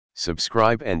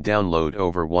Subscribe and download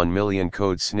over 1 million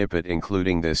code snippet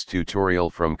including this tutorial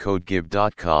from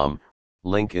codegive.com,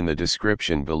 link in the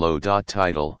description below.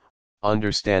 Title: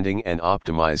 Understanding and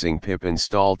Optimizing pip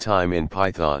Install Time in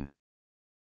Python.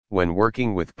 When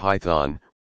working with Python,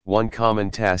 one common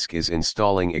task is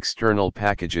installing external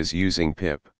packages using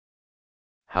pip.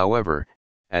 However,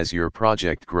 as your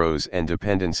project grows and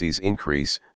dependencies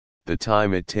increase, the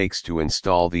time it takes to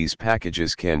install these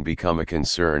packages can become a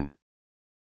concern.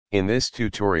 In this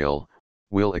tutorial,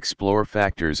 we'll explore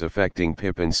factors affecting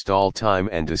pip install time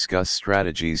and discuss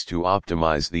strategies to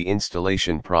optimize the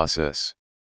installation process.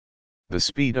 The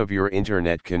speed of your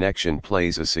internet connection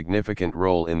plays a significant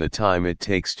role in the time it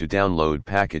takes to download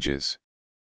packages.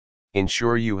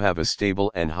 Ensure you have a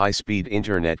stable and high-speed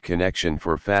internet connection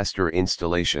for faster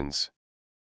installations.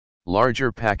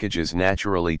 Larger packages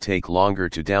naturally take longer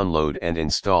to download and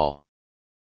install.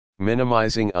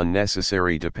 Minimizing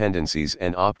unnecessary dependencies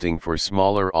and opting for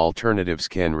smaller alternatives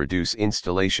can reduce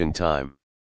installation time.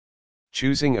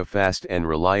 Choosing a fast and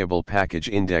reliable package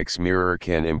index mirror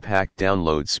can impact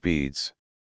download speeds.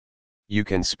 You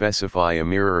can specify a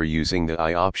mirror using the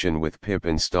I option with pip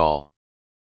install.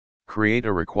 Create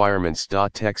a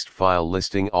requirements.txt file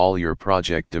listing all your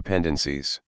project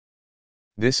dependencies.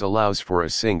 This allows for a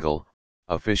single,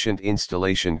 efficient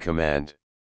installation command.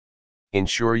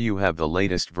 Ensure you have the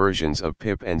latest versions of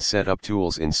pip and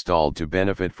setuptools installed to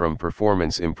benefit from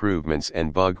performance improvements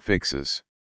and bug fixes.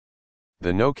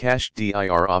 The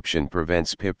no-cache-dir option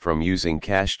prevents pip from using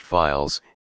cached files,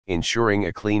 ensuring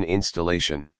a clean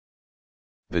installation.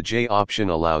 The J option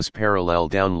allows parallel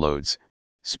downloads,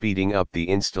 speeding up the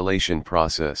installation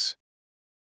process.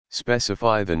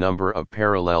 Specify the number of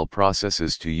parallel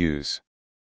processes to use.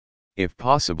 If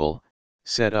possible,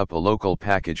 set up a local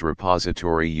package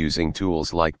repository using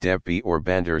tools like devpi or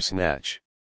bandersnatch.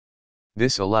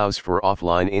 This allows for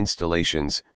offline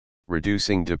installations,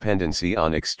 reducing dependency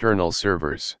on external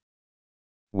servers.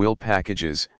 Will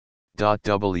packages,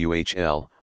 .whl,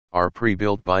 are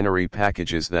pre-built binary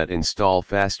packages that install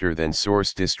faster than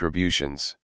source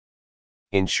distributions.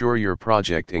 Ensure your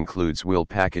project includes will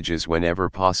packages whenever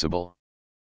possible.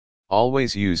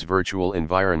 Always use virtual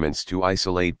environments to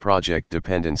isolate project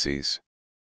dependencies.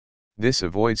 This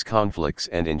avoids conflicts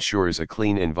and ensures a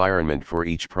clean environment for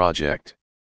each project.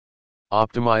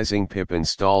 Optimizing pip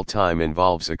install time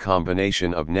involves a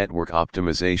combination of network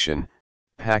optimization,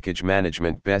 package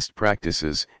management best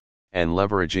practices, and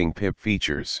leveraging pip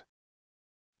features.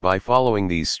 By following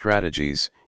these strategies,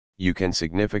 you can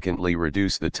significantly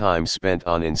reduce the time spent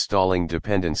on installing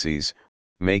dependencies,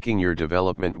 making your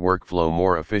development workflow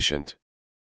more efficient.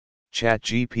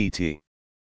 ChatGPT.